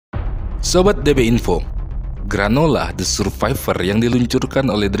Sobat DB Info, Granolah The Survivor yang diluncurkan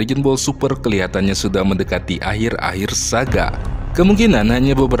oleh Dragon Ball Super kelihatannya sudah mendekati akhir-akhir saga. Kemungkinan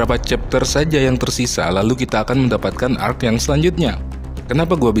hanya beberapa chapter saja yang tersisa, lalu kita akan mendapatkan arc yang selanjutnya.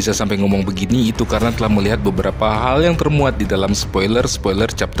 Kenapa gua bisa sampai ngomong begini? Itu karena telah melihat beberapa hal yang termuat di dalam spoiler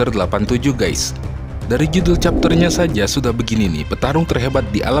chapter 87 guys. Dari judul chapternya saja sudah begini nih, petarung terhebat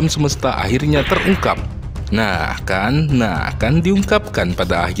di alam semesta akhirnya terungkap. Nah kan diungkapkan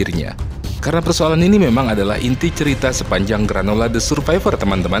pada akhirnya. Karena persoalan ini memang adalah inti cerita sepanjang Granolah The Survivor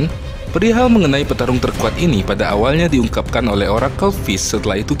teman-teman. Perihal mengenai petarung terkuat ini pada awalnya diungkapkan oleh Oracle Fish,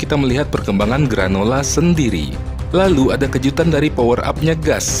 setelah itu kita melihat perkembangan Granolah sendiri. Lalu ada kejutan dari power-up-nya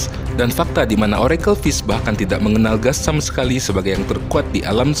gas, dan fakta di mana Oracle Fish bahkan tidak mengenal gas sama sekali sebagai yang terkuat di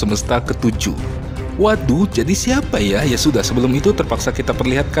alam semesta ketujuh. Waduh, jadi siapa ya? Ya sudah, sebelum itu terpaksa kita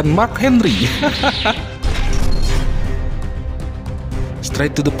perlihatkan Mark Henry.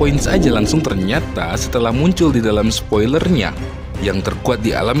 Straight to the point aja langsung, ternyata setelah muncul di dalam spoilernya, yang terkuat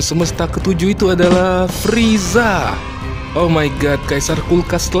di alam semesta ketujuh itu adalah Frieza. Oh my god, kaisar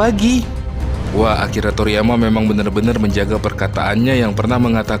kulkas lagi. Wah, Akira Toriyama memang benar-benar menjaga perkataannya yang pernah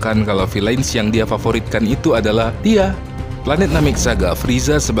mengatakan kalau villains yang dia favoritkan itu adalah dia. Planet Namek Saga,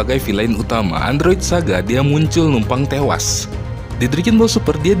 Frieza sebagai villain utama. Android Saga, dia muncul numpang tewas. Di Dragon Ball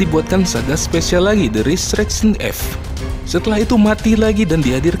Super dia dibuatkan saga spesial lagi, The Resurrection F. Setelah itu mati lagi dan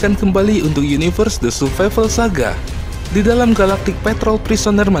dihadirkan kembali untuk Universe The Survival Saga. Di dalam Galactic Patrol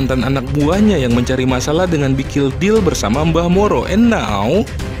Prisoner, mantan anak buahnya yang mencari masalah dengan bikin deal bersama Mbah Moro. And now,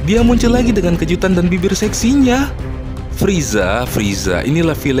 dia muncul lagi dengan kejutan dan bibir seksinya. Frieza,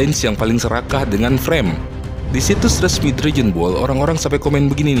 inilah villains yang paling serakah dengan frame. Di situs resmi Dragon Ball, orang-orang sampai komen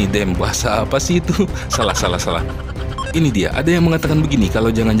begini nih, "Dem, bahasa apa sih itu?" Salah. Ini dia, ada yang mengatakan begini,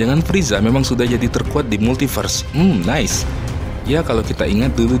 kalau jangan-jangan Frieza memang sudah jadi terkuat di multiverse. Nice. Ya, kalau kita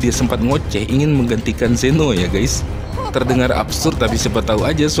ingat dulu dia sempat ngoceh ingin menggantikan Zeno ya guys. Terdengar absurd, tapi siapa tahu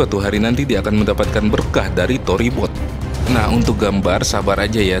aja suatu hari nanti dia akan mendapatkan berkah dari Toribot. Nah, untuk gambar, sabar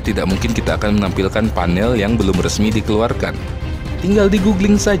aja ya, tidak mungkin kita akan menampilkan panel yang belum resmi dikeluarkan. Tinggal di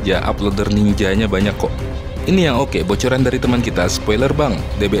googling saja, uploader ninjanya banyak kok. Ini yang oke, bocoran dari teman kita, spoiler bang,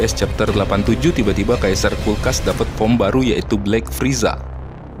 DBS chapter 87 tiba-tiba kaisar kulkas dapat form baru yaitu Black Frieza.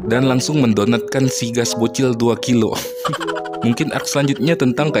 Dan langsung mendonatkan si gas bocil 2 kilo. Mungkin arc selanjutnya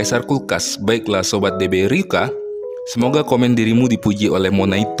tentang kaisar kulkas. Baiklah Sobat DB Ryuka, semoga komen dirimu dipuji oleh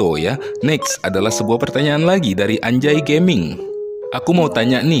Monaito ya. Next adalah sebuah pertanyaan lagi dari Anjay Gaming. Aku mau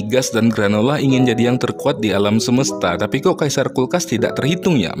tanya nih, Gas dan Granolah ingin jadi yang terkuat di alam semesta, tapi kok kaisar kulkas tidak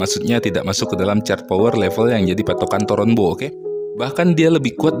terhitung ya? Maksudnya tidak masuk ke dalam chart power level yang jadi patokan Toronbo, oke? Bahkan dia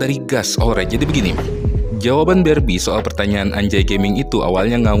lebih kuat dari Gas. Alright, jadi begini. Jawaban Barbie soal pertanyaan Anjay Gaming itu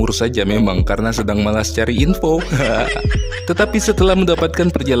awalnya ngawur saja memang karena sedang malas cari info. Tetapi setelah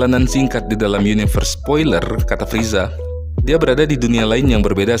mendapatkan perjalanan singkat di dalam universe spoiler, kata Frieza, dia berada di dunia lain yang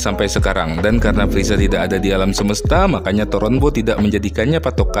berbeda sampai sekarang. Dan karena Frieza tidak ada di alam semesta, makanya Toronbo tidak menjadikannya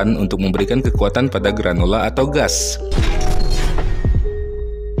patokan untuk memberikan kekuatan pada Granolah atau Gas.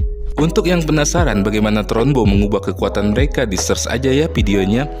 Untuk yang penasaran bagaimana Toronbo mengubah kekuatan mereka, di search aja ya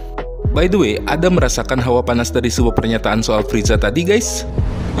videonya. By the way, ada merasakan hawa panas dari sebuah pernyataan soal Frieza tadi guys?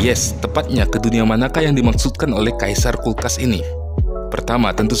 Yes, tepatnya ke dunia manakah yang dimaksudkan oleh kaisar kulkas ini?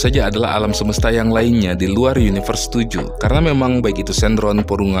 Pertama, tentu saja adalah alam semesta yang lainnya di luar universe 7. Karena memang baik itu Shenron,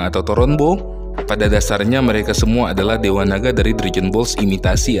 Porunga, atau Toronbo, pada dasarnya mereka semua adalah dewa naga dari Dragon Balls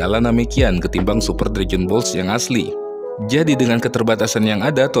imitasi ala Namekian ketimbang Super Dragon Balls yang asli. Jadi dengan keterbatasan yang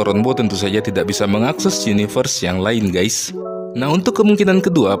ada, Toronbo tentu saja tidak bisa mengakses universe yang lain guys. Nah, untuk kemungkinan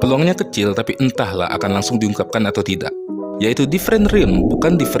kedua, peluangnya kecil tapi entahlah akan langsung diungkapkan atau tidak. Yaitu different realm,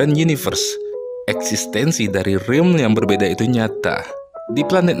 bukan different universe. Eksistensi dari realm yang berbeda itu nyata. Di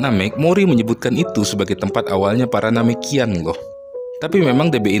planet Namek, Mori menyebutkan itu sebagai tempat awalnya para Namekian loh. Tapi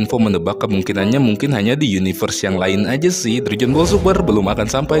memang DB Info menebak kemungkinannya mungkin hanya di universe yang lain aja sih. Dragon Ball Super belum akan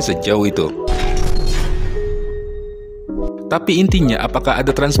sampai sejauh itu. Tapi intinya, apakah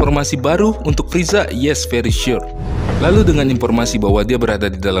ada transformasi baru untuk Frieza? Yes, very sure. Lalu dengan informasi bahwa dia berada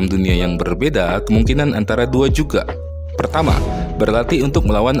di dalam dunia yang berbeda, kemungkinan antara dua juga. Pertama, berlatih untuk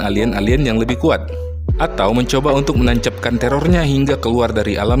melawan alien-alien yang lebih kuat. Atau mencoba untuk menancapkan terornya hingga keluar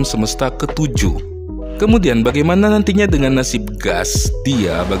dari alam semesta ketujuh. Kemudian bagaimana nantinya dengan nasib Gas?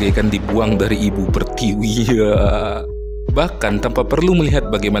 Dia bagaikan dibuang dari ibu pertiwi. Bahkan tanpa perlu melihat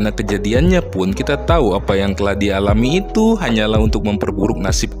bagaimana kejadiannya pun kita tahu apa yang telah dialami itu hanyalah untuk memperburuk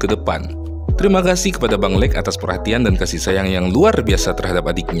nasib ke depan. Terima kasih kepada Bang Lek atas perhatian dan kasih sayang yang luar biasa terhadap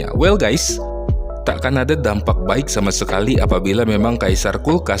adiknya. Well guys, takkan ada dampak baik sama sekali apabila memang kaisar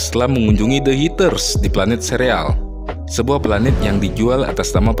kulkas telah mengunjungi The Heeters di planet sereal. sebuah planet yang dijual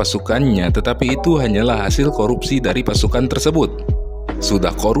atas nama pasukannya, tetapi itu hanyalah hasil korupsi dari pasukan tersebut.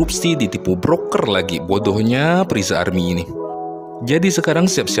 Sudah korupsi ditipu broker lagi, bodohnya Frieza Army ini. Jadi sekarang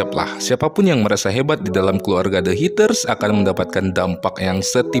siap-siaplah, siapapun yang merasa hebat di dalam keluarga The Heeters akan mendapatkan dampak yang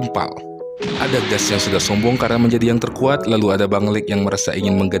setimpal. Ada gas yang sudah sombong karena menjadi yang terkuat, lalu ada banglik yang merasa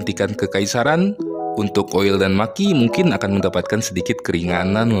ingin menggantikan kekaisaran. Untuk oil dan maki mungkin akan mendapatkan sedikit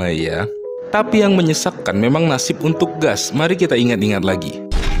keringanan lah ya. Tapi yang menyesakkan memang nasib untuk gas, mari kita ingat-ingat lagi.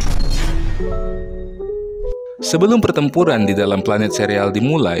 Sebelum pertempuran di dalam planet serial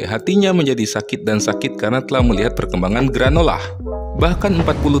dimulai, hatinya menjadi sakit dan sakit karena telah melihat perkembangan Granolah. Bahkan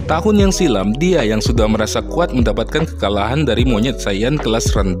 40 tahun yang silam, dia yang sudah merasa kuat mendapatkan kekalahan dari monyet saiyan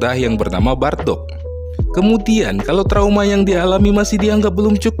kelas rendah yang bernama Bartok. Kemudian, kalau trauma yang dialami masih dianggap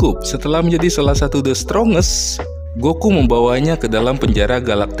belum cukup, setelah menjadi salah satu the strongest, Goku membawanya ke dalam penjara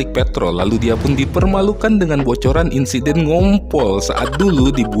Galactic Petrol, lalu dia pun dipermalukan dengan bocoran insiden ngompol saat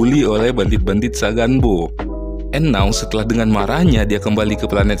dulu dibully oleh bandit-bandit Saganbo. And now, setelah dengan marahnya dia kembali ke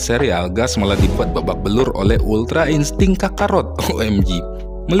planet serial, gas malah dibuat babak belur oleh Ultra Insting Kakarot, OMG.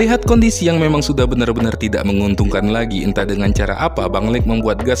 Melihat kondisi yang memang sudah benar-benar tidak menguntungkan lagi, entah dengan cara apa, Banglik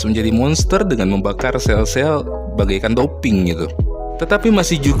membuat gas menjadi monster dengan membakar sel-sel bagaikan doping gitu. Tetapi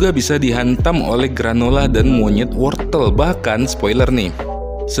masih juga bisa dihantam oleh Granolah dan monyet wortel, bahkan spoiler nih.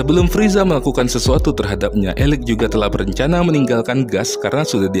 Sebelum Frieza melakukan sesuatu terhadapnya, Elik juga telah berencana meninggalkan gas karena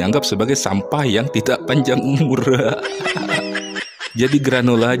sudah dianggap sebagai sampah yang tidak panjang umur. Jadi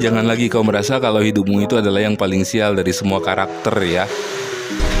Granolah, jangan lagi kau merasa kalau hidupmu itu adalah yang paling sial dari semua karakter ya.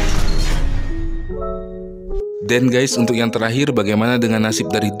 Dan guys, untuk yang terakhir, bagaimana dengan nasib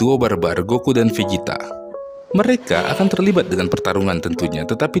dari duo barbar Goku dan Vegeta? Mereka akan terlibat dengan pertarungan tentunya,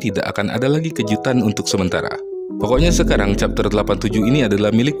 tetapi tidak akan ada lagi kejutan untuk sementara. Pokoknya sekarang chapter 87 ini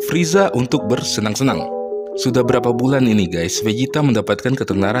adalah milik Frieza untuk bersenang-senang. Sudah berapa bulan ini guys, Vegeta mendapatkan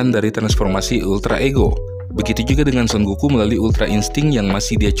ketenaran dari transformasi Ultra Ego. Begitu juga dengan Son Goku melalui Ultra Instinct yang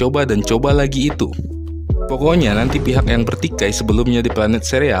masih dia coba dan coba lagi itu. Pokoknya nanti pihak yang bertikai sebelumnya di planet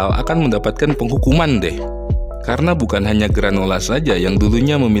serial akan mendapatkan penghukuman deh. Karena bukan hanya Granolah saja yang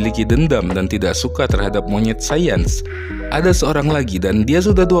dulunya memiliki dendam dan tidak suka terhadap monyet sains. Ada seorang lagi dan dia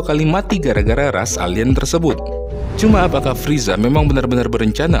sudah 2 kali mati gara-gara ras alien tersebut. Cuma apakah Frieza memang benar-benar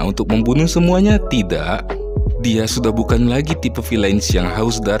berencana untuk membunuh semuanya? Tidak. Dia sudah bukan lagi tipe villains yang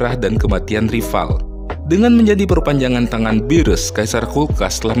haus darah dan kematian rival. Dengan menjadi perpanjangan tangan Beerus, Kaisar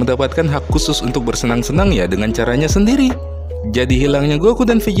Kulkas telah mendapatkan hak khusus untuk bersenang-senang ya dengan caranya sendiri. Jadi hilangnya Goku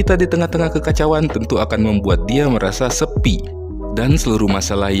dan Vegeta di tengah-tengah kekacauan tentu akan membuat dia merasa sepi. Dan seluruh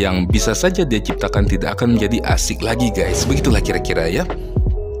masalah yang bisa saja dia ciptakan tidak akan menjadi asik lagi guys. Begitulah kira-kira ya.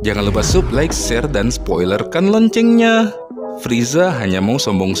 Jangan lupa sub, like, share, dan spoilerkan loncengnya. Frieza hanya mau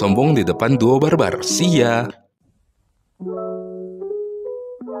sombong-sombong di depan duo barbar. See ya.